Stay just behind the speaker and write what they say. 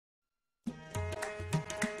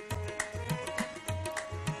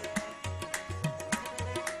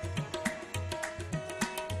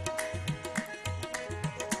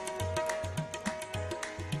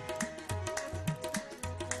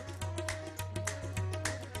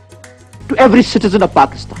to every citizen of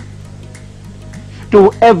Pakistan,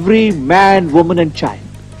 to every man, woman and child.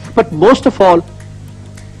 But most of all,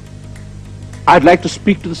 I'd like to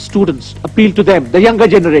speak to the students, appeal to them, the younger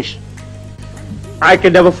generation. I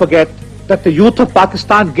can never forget that the youth of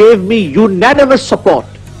Pakistan gave me unanimous support.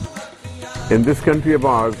 In this country of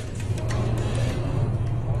ours,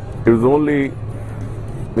 it was only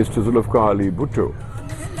Mr. Zulfikar Ali Bhutto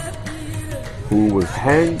who was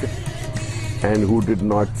hanged and who did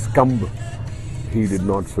not succumb. He did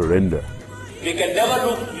not surrender. We can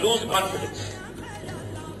never lose confidence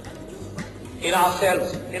in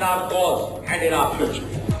ourselves, in our cause and in our future.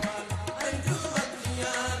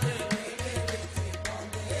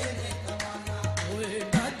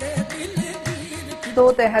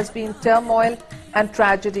 Though there has been turmoil and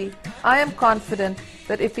tragedy, I am confident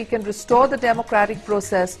that if we can restore the democratic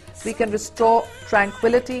process, we can restore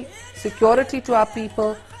tranquility, security to our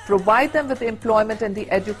people, provide them with employment and the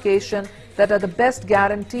education that are the best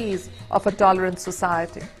guarantees of a tolerant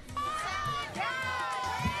society.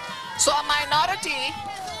 So a minority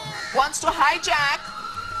wants to hijack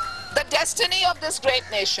the destiny of this great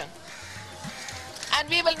nation, and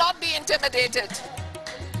we will not be intimidated.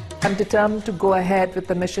 I'm determined to go ahead with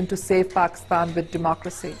the mission to save Pakistan with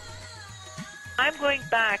democracy. I'm going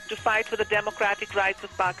back to fight for the democratic rights of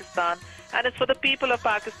Pakistan, and it's for the people of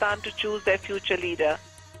Pakistan to choose their future leader.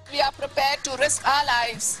 We are prepared to risk our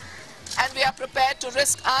lives, and we are prepared to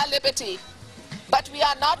risk our liberty, but we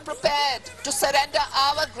are not prepared to surrender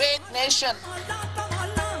our great nation.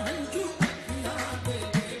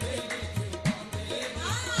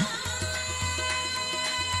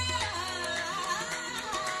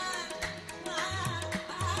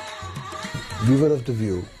 We were of the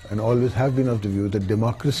view, and always have been of the view, that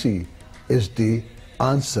democracy is the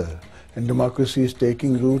answer, and democracy is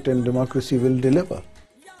taking root, and democracy will deliver.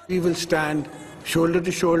 We will stand shoulder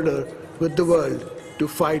to shoulder with the world to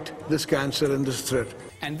fight this cancer and this threat.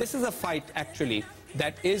 And this is a fight, actually,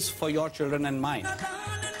 that is for your children and mine.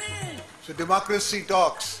 So democracy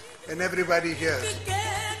talks, and everybody hears.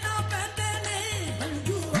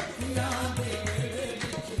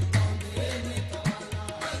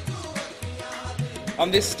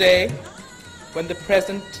 On this day, when the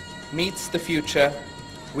present meets the future,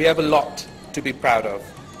 we have a lot to be proud of.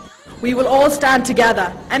 We will all stand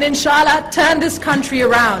together and inshallah turn this country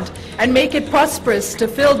around and make it prosperous to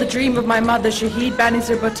fill the dream of my mother Shaheed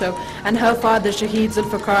Benazir Bhutto and her father Shaheed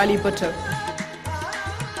Zulfikar Ali Bhutto.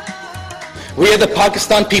 We are the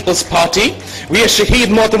Pakistan People's Party. We are Shaheed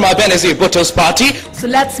Mohtarma Benazir Bhutto's party. So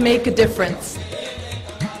let's make a difference.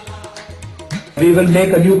 We will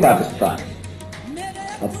make a new Pakistan,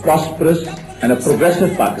 a prosperous and a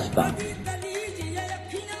progressive Pakistan.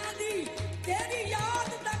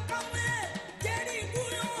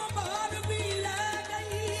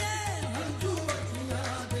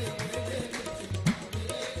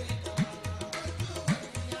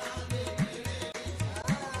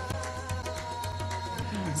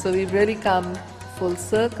 So we've really come full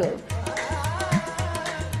circle.